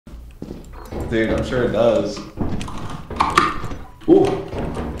Dude, I'm sure it does. Ooh.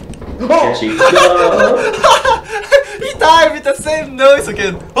 Oh! He died with the same noise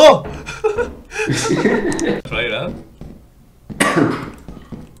again. Oh! Try it out.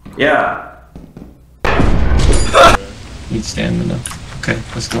 Yeah. Need stamina. Okay,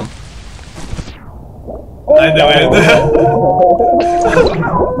 let's go. I know it.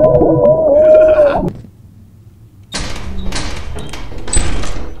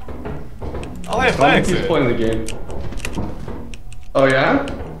 Oh, wait, thanks. He's playing the game. Oh yeah?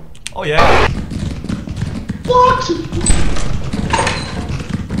 Oh yeah. What?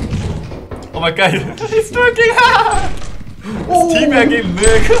 Oh my god, he's twerking! He's teabagging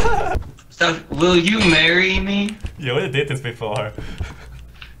Nick! So, will you marry me? You already did this before.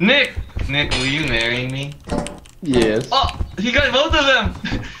 Nick! Nick, will you marry me? Yes. Oh! He got both of them!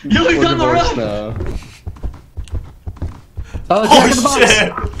 Yo, he's We're on the divorced run! now. Oh, Oh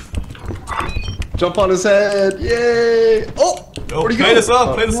shit! Jump on his head! Yay! Oh! Oh, Where'd he play go? the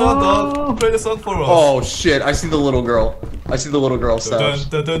song, play the song, dog. Play the song for us. Oh shit! I see the little girl. I see the little girl Dun, stuff.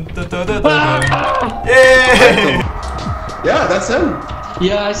 dun, dun, dun, dun, dun, dun. Yay! Yeah, that's him.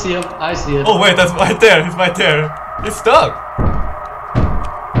 Yeah, I see him. I see him. Oh wait, that's right there. He's right there. He's stuck.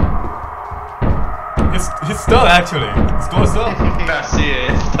 He's stuck actually. He's going stuck. I see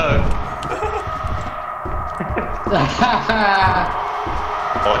it, it's stuck.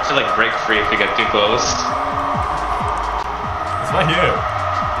 Oh, it should like break free if you get too close. It's right here.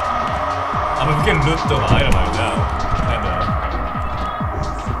 I mean, we can loot the item right now. Kinda.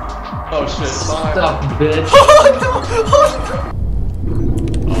 Oh shit! Bye. Stop, bitch. Oh no!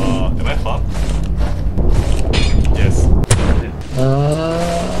 Oh no! Am I fucked? Yes.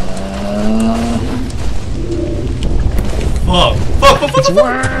 Fuck! Fuck! Fuck! Fuck!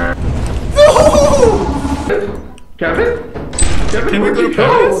 Fuck! No! Kevin? Kevin, Can we where'd go you to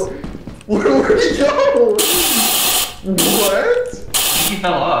Paris? Where'd he go? What? He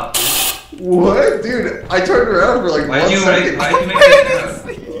fell off. What? Dude, I turned around for like Why'd 1 you second. make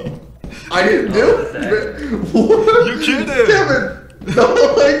it? I didn't do Oh, it. What? You killed him. Kevin! No,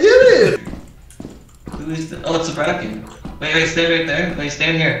 I didn't! Who is the? Oh, it's a bracken. Wait, stay right there. Wait,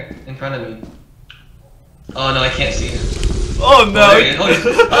 stand here in front of me. Oh no, I can't see it. Oh no! Oh, there he is.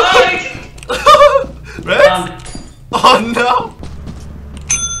 Oh, Rex? Oh no!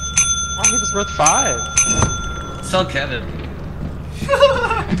 Oh, he was worth 5. Tell Kevin.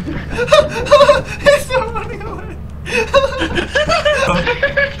 He's still running away. He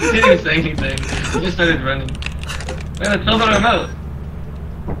didn't even say anything. He just started running. Wait, let's tell him out.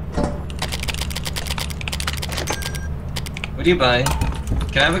 What are you buying?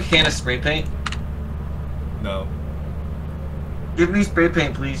 Can I have a can of spray paint? No. Give me spray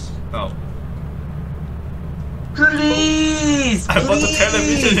paint, please. No. Please! I bought the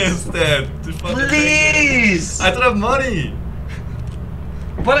television instead. To fund the Please! I don't have money.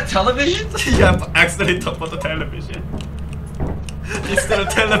 What, a television? Yeah, I accidentally bought the television. Instead of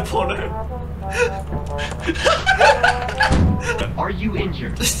teleporter. Are you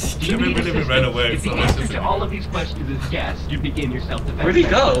injured? Do you Kevin need really assistance? ran away, If the so answer let's to all of these questions is yes, you begin your self-defense. Where'd he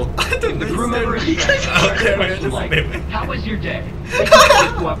go? I don't The know. crew member is stressed. Out there, man, Question just like, living. how was your day? Thank you for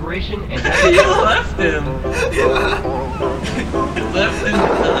your cooperation and You left him. You left him.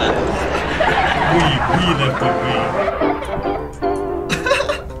 We left it,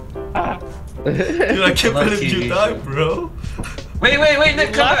 Dude, I can't Love believe you TV died, show. bro. Wait,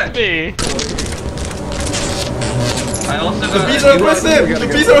 Nick, come Left back. me. I also The got... bees are aggressive! The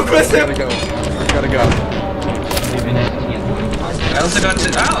bees are aggressive! Gotta go. Gotta go. I also got to...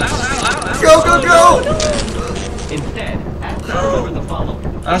 Ow! Go, go, go! instead, ask the crew member the following.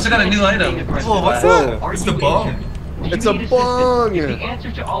 I also got a new item. Oh, what's Whoa. that? Are It's you the bomb. injured? Do you It's a need assistance? bong. If the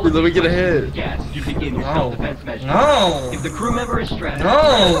answer to all Let of me these get a questions hit. is yes, you begin your No. self-defense measures. No! If the crew member is stressed, No.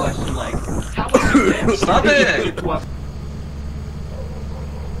 ask a question like, how was your day? Stop Thank you it. for your cooperation.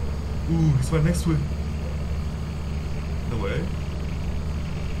 Ooh, it's right next to it. No way.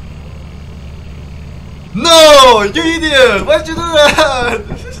 No! You idiot! Why'd you do that?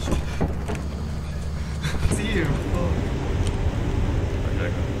 See you.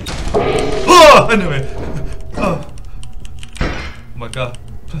 Oh! Anyway. Oh. Oh my god.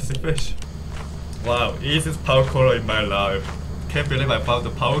 Plastic fish. Wow, easiest power core in my life. Can't believe I found the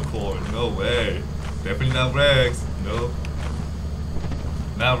power core. No way. Definitely not Rex. No.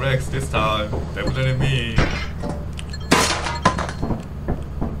 Not Rex this time. Definitely me.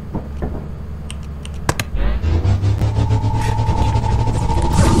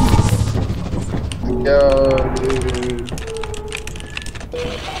 Yo, dude.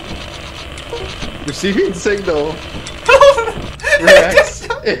 Receiving signal. Rex.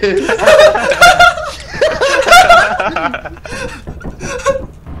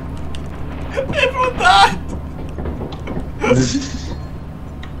 Everyone died!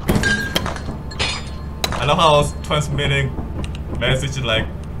 I know how I was transmitting messages like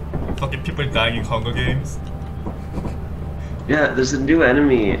fucking people dying in Hunger Games. Yeah, there's a new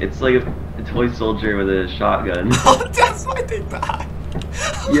enemy. It's like a toy soldier with a shotgun. Oh, that's why they died!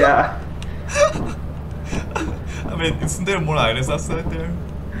 Yeah. I mean, isn't there more islands outside there?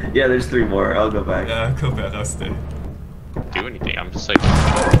 Yeah, there's 3 more. I'll go back. Yeah, come back, I'll stay. Do anything. I'm just like.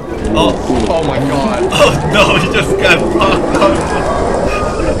 Oh! Oh my god. Oh no, he just got fucked up!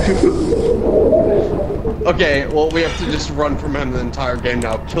 Okay, well we have to just run from him the entire game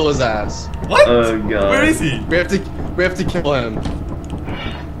now. Kill his ass. What? Oh god. Where is he? We have to kill him.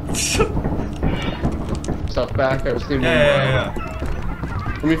 Stuff back. I was thinking. Yeah.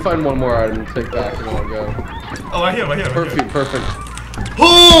 Let me find one more item to take back and then I'll go. Oh, right here. Perfect, perfect.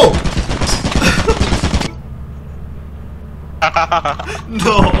 Oh!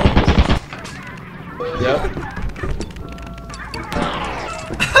 No! Yep.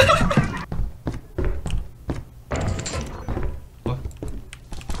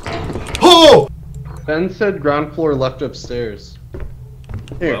 Oh! Ben said ground floor left upstairs.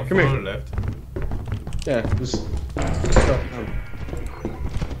 Here, Well, come here. forward left. Yeah, just stuff down.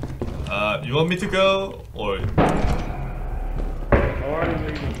 You want me to go or?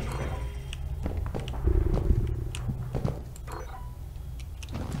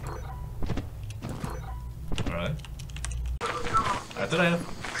 Alright. I thought I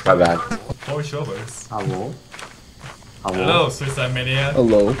have My bad. 4 shovels. Hello? Hello, Suicide Mania.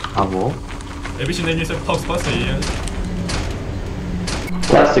 Hello. Hello? ABC 내뉴스 턱 스팟이에요.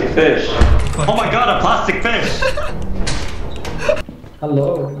 Plastic fish. Oh my god, a plastic fish!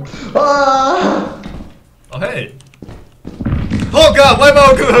 Hello? Oh hey. Oh god, why am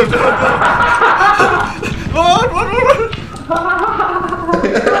I good? Run!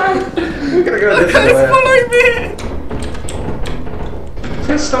 We're gonna go The this guy's way. following me!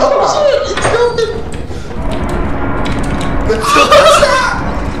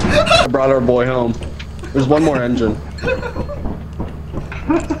 I brought our boy home. There's one more engine.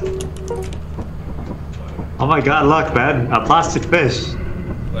 Oh my god, look man, a plastic fish.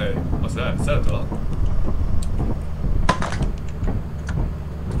 Wait, what's that? Is that a dog?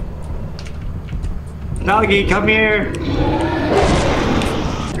 Doggy, come here!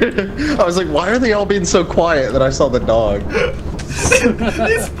 I was like, why are they all being so quiet that I saw the dog?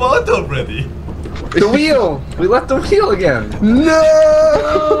 He spawned already. The wheel! We left the wheel again! No!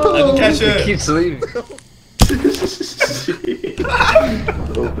 I can catch It it. keeps leaving.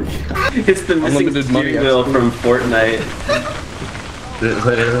 It's the missing Unlimited money steering wheel expert. from Fortnite.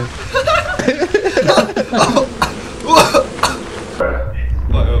 Literally.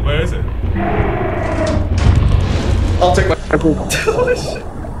 Where is it? I'll take my. Oh shit!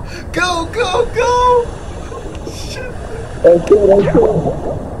 Go! Shit!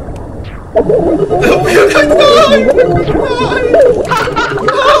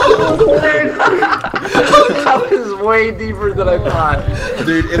 That was way deeper than I thought.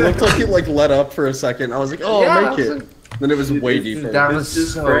 Dude, it looked like it like let up for a second. I was like, oh, Yeah, I'll that make was it. Then it was way deeper. That was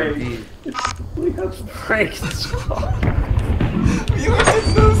just so Frank. deep. Frank, it's You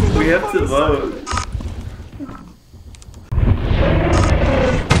have to lose in the We have to first- vote.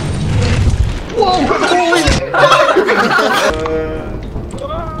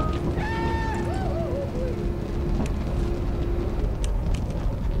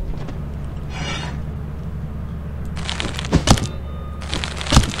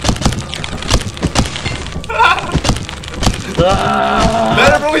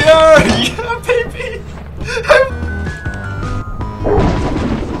 Let him here! Yeah, baby!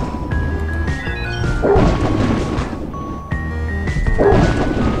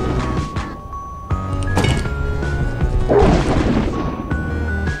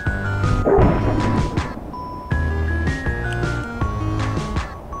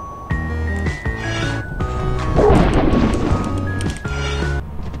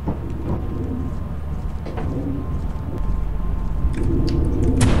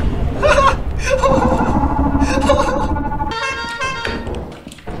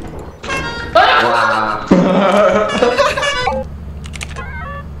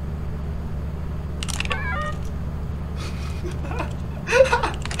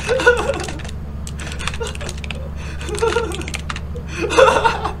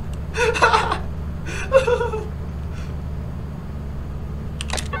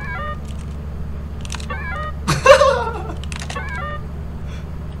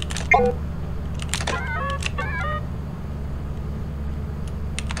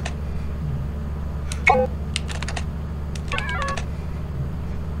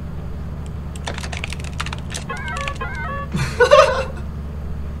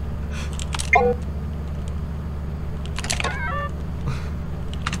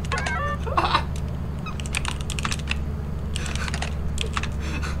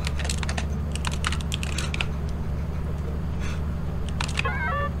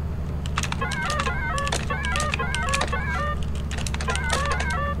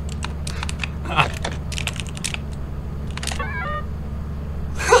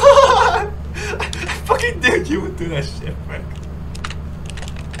 you would do that shit, Frank.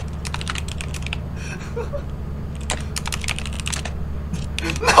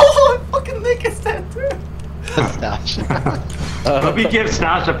 No, fucking Nick is dead too. Stash. Hope you give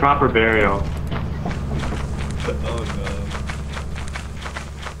Stash a proper burial. Oh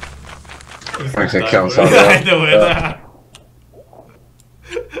no. Frank's gonna kill himself. I know it.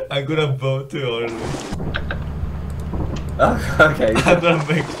 I'm gonna vote too early. Okay. I'm gonna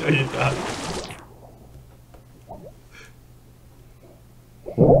make sure you die.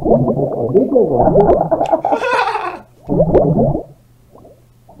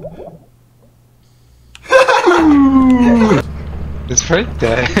 Is Frank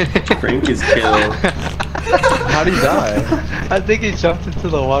dead? Frank is killed. How'd he die? I think he jumped into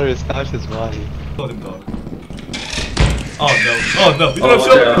the water and smashed his body. Oh no. Oh no. Oh no. You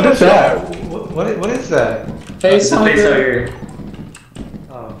Oh, don't show yeah. me. What is that? What is that? Face hugger.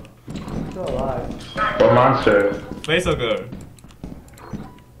 Oh. Still alive. What monster? Face hugger.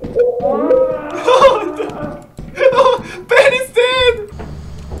 Oh no. Oh, Ben is dead.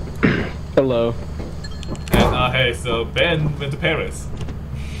 Hello. And hey, so Ben went to Paris.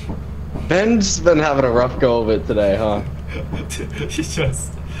 Ben's been having a rough go of it today, huh?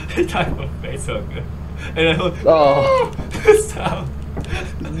 He died from face hugger. And I heard, Oh. sound.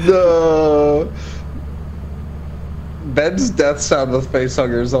 No. Ben's death sound with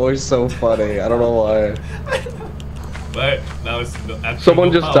facehugger is always so funny. I don't know why. But now it's no,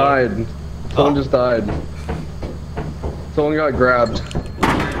 Someone just power. died. Someone just died. Someone got grabbed.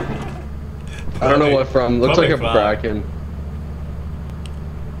 I don't know what from. Looks like a Kraken.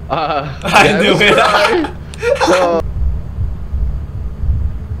 I knew it. Oh.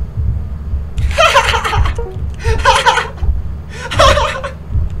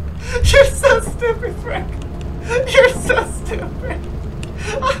 You're so stupid, Frank. You're so stupid.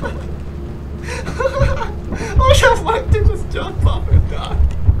 All you want to do was jump off and die.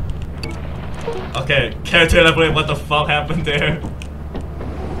 Okay, care to elaborate what the fuck happened there?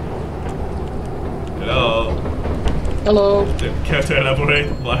 Hello? Hello. Care to elaborate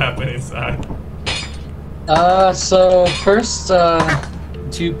what happened inside? So first,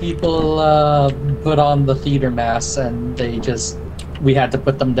 two people put on the theater masks, and we had to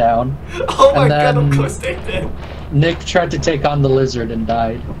put them down. Oh my And god, of then- course they did. Nick tried to take on the lizard and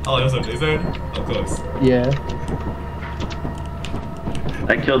died. Oh, it was a lizard? Of course. Yeah.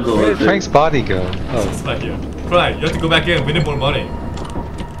 I killed the Where did lizard. Frank's body go? Oh. It's right here. Right, you have to go back in. We need more money.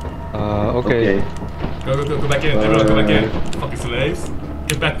 Okay. Go back in. Everyone go back in. Fucking slaves.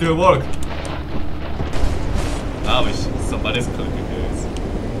 Get back to your work. Oh shit, somebody's clipping this.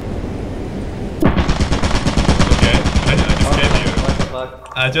 Okay,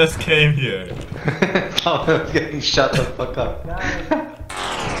 I just came here. Someone's getting shut the fuck up.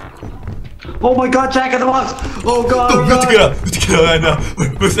 Oh my god, Jack in the Box! Oh god, Oh, oh we have to god! get out. We have to get out right now.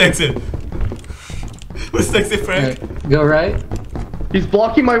 Where's the exit? Where's the exit, Frank? Alright, go right. He's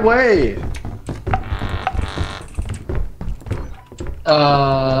blocking my way. He's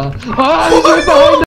right behind